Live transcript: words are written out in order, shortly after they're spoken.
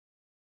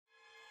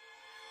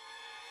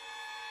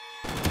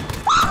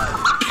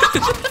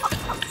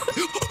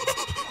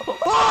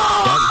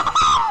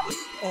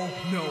Oh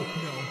no.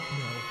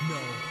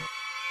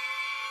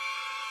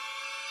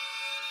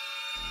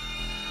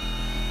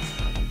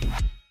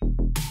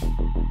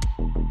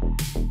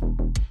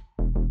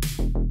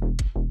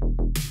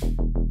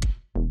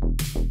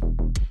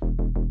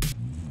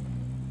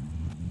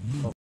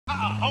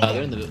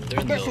 They're in the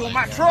middle.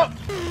 My truck.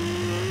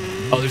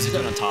 Oh, there's a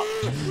gun on top.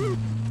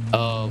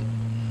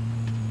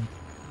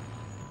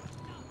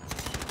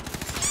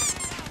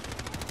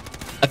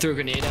 I threw a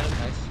grenade at him.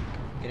 Nice.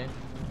 Get in.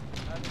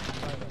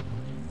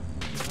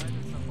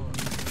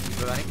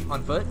 You running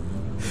on foot?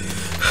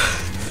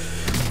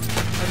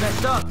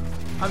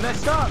 I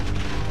messed up.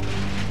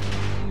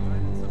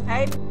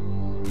 Hey.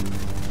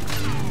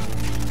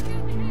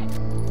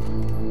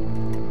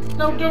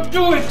 No, don't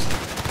do it.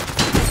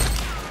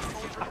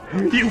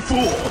 You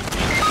fool.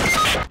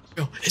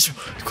 Go, Israel,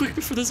 quick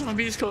before the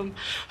zombies come.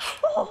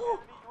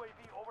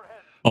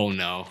 Oh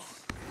no.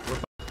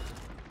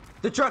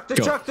 The truck.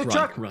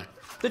 Run.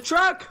 The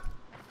truck.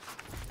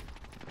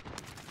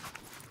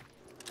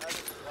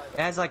 It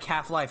has like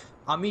Half-Life.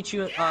 I'll meet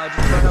you. Just right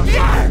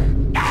outside.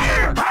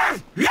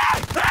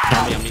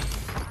 On me.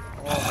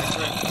 Oh my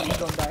friend, please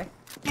don't die.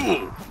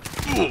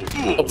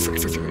 Oh, frick.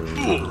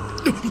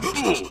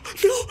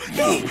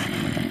 No.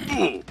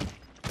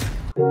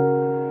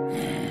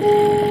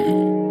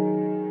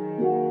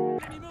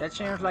 That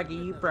sounds like a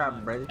you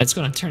problem, brother. It's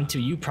gonna turn to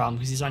you problem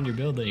because he's on your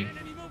building.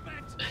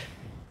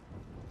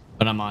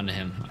 But I'm on to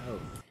him. Oh.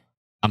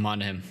 I'm on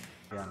to him.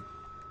 Yeah.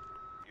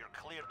 You're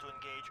clear to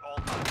engage all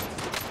targets.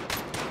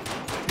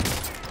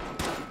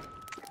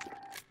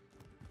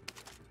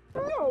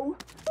 No.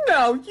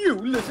 Now you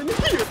listen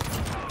here.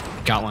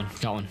 Got one.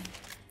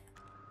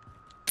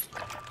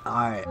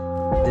 Alright.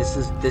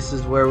 This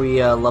is where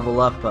we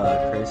level up,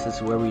 Chris. This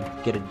is where we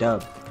get a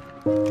dub.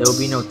 There will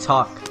be no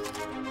talk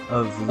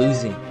of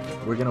losing.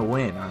 We're gonna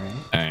win, alright?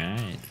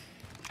 Alright.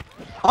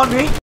 On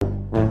me!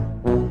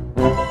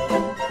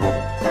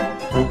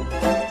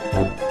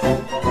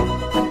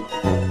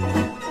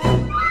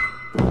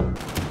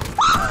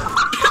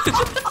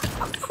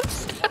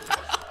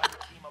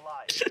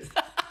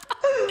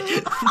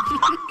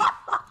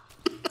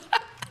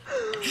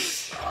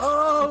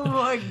 Oh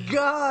my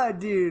god,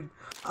 dude.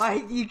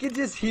 You could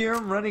just hear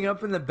him running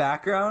up in the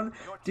background.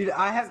 Dude,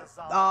 I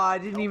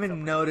didn't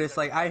even notice.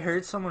 Like, I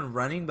heard someone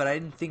running, but I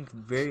didn't think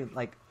very,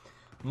 like,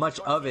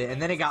 much of it.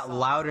 And then it got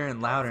louder and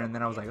louder, and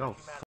then I was like, oh,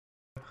 f.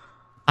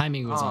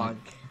 Timing was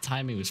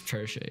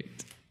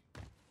perfect.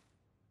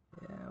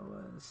 Yeah, it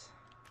was.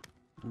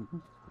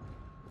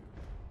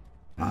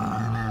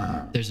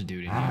 There's a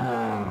dude in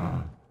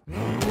here.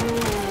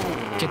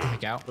 Get the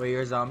heck out. Wait,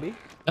 you're a zombie?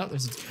 Oh,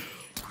 there's a...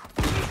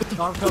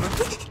 Oh, I'm coming.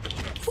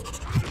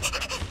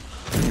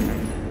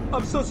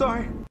 I'm so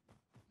sorry.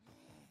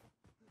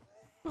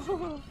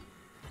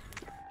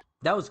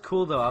 That was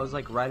cool though. I was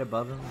like right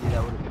above him. Dude,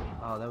 that would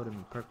have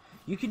been perfect.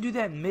 You can do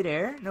that in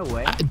midair? No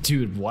way.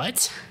 Dude,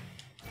 what?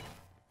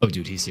 Oh,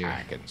 dude, he's here.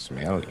 I can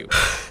smell you.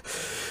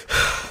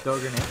 Throw a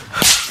grenade.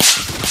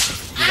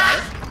 You got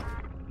it?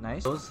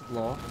 Nice. Those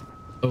lol.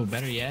 Oh,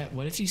 better yet,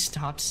 what if you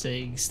stopped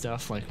saying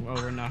stuff like, "Oh,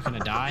 we're not gonna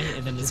die,"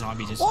 and then the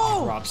zombie just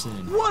drops in?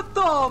 What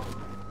the?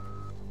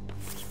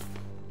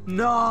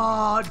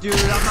 No, dude,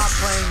 I'm not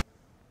playing.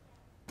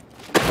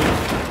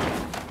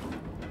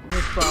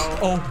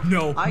 Oh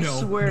no! I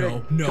swear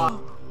to God.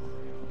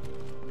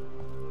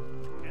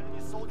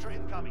 Enemy soldier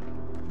incoming.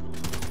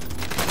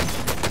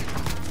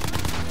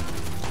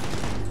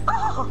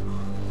 Oh,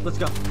 let's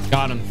go.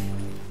 Got him.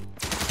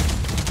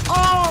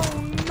 Oh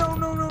no!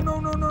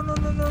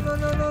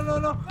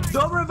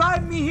 Don't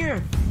revive me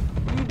here.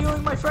 What are you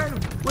doing, my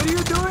friend? What are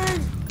you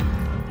doing?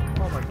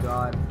 Oh my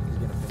God. He's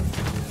gonna finish.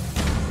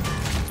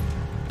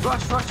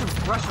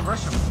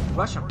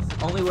 Rush him.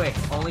 Only way,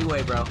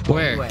 bro.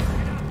 Where? Only way.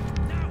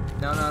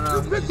 No.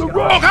 You picked the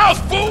wrong house,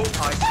 fool!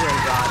 Oh, I swear to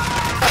God.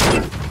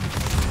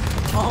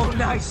 Oh,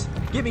 nice.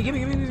 Give me.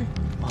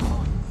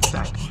 Oh,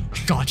 back.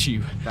 Got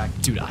you. Back.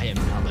 Dude, I am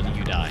not letting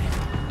you die.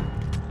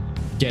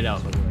 Get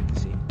out. That's what we like to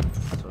see.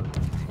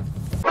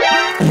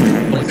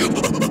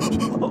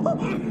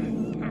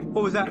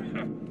 What was that?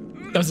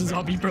 That was a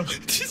zombie, bro.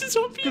 This is a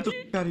zombie. Get the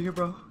f out of here,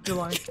 bro. You're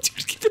lying.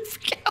 Dude, get the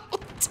freak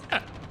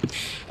out.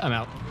 I'm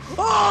out.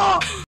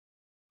 Oh!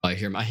 I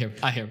hear him. I'm out.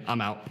 I hear him.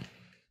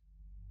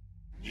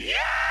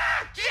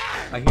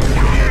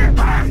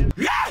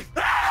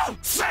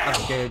 I'm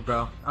scared,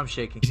 bro. I'm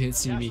shaking. He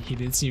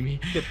didn't see me.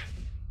 Dude,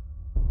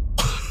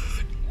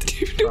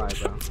 Try,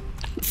 bro. I'm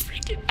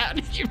freaking out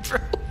of here, bro.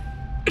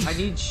 I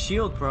need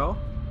shield, bro.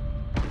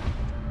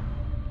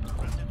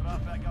 Friendly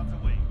drop back out the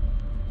way.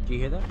 Do you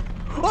hear that?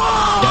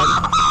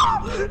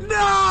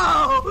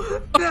 No!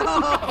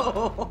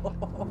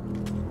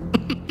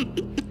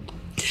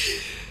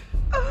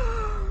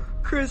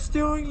 Chris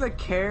doing the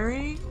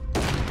carry?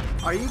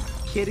 Are you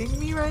kidding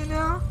me right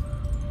now?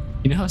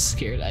 You know how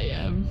scared I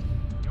am?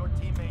 Your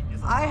teammate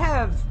is I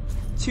have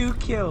 2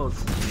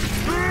 kills.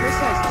 Chris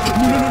has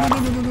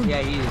 2 kills. No.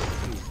 Yeah, he's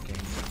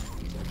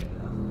okay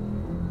though.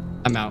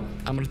 I'm out.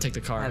 I'm gonna take the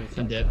car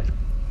and dip.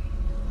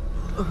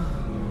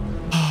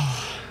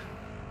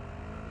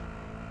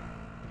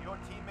 Your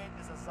teammate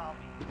is a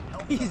zombie.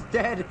 Help He's them.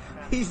 dead.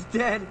 He's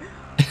dead.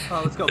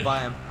 Oh, let's go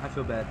buy him. I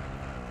feel bad.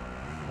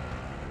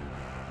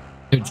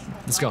 Dude,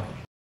 let's go.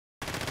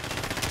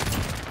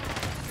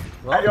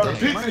 Well, yo, that's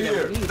pizza money that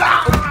here. we need.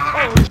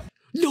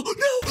 No.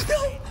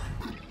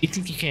 You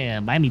think you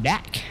can buy me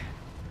back?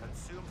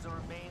 Consumes the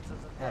remains of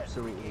the dead.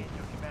 Absolutely. Regain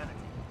your humanity.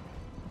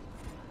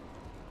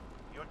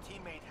 Your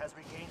teammate has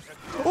regained their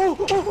Oh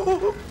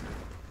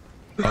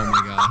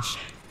my gosh.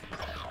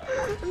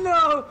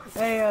 No!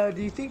 Hey,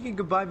 do you think you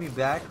could buy me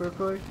back real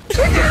quick?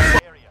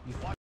 area.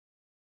 Watch,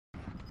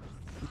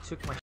 You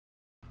took my only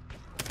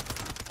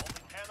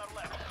 10 are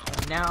left.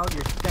 and now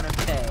you're gonna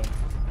pay.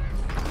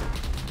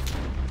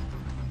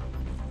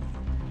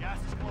 Gas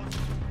is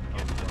closing.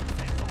 Get to the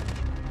safe zone.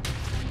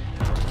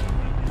 Your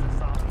teammate is a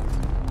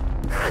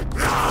zombie.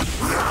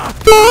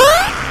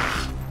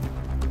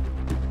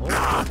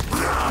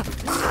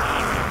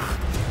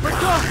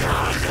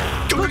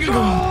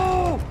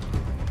 Oh!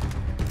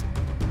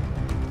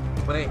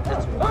 Wait,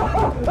 that's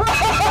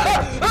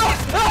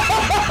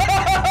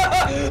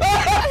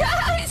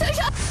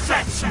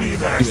Fetch me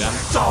their Do that.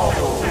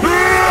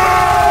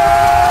 soul!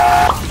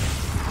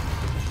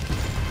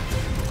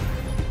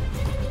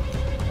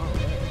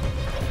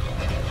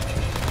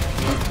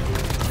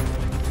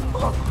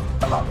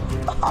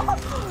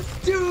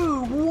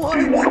 dude,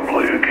 what? Wanna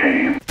play a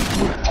game?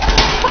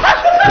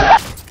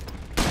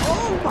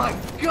 Oh my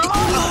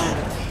god!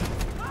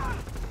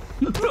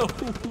 No.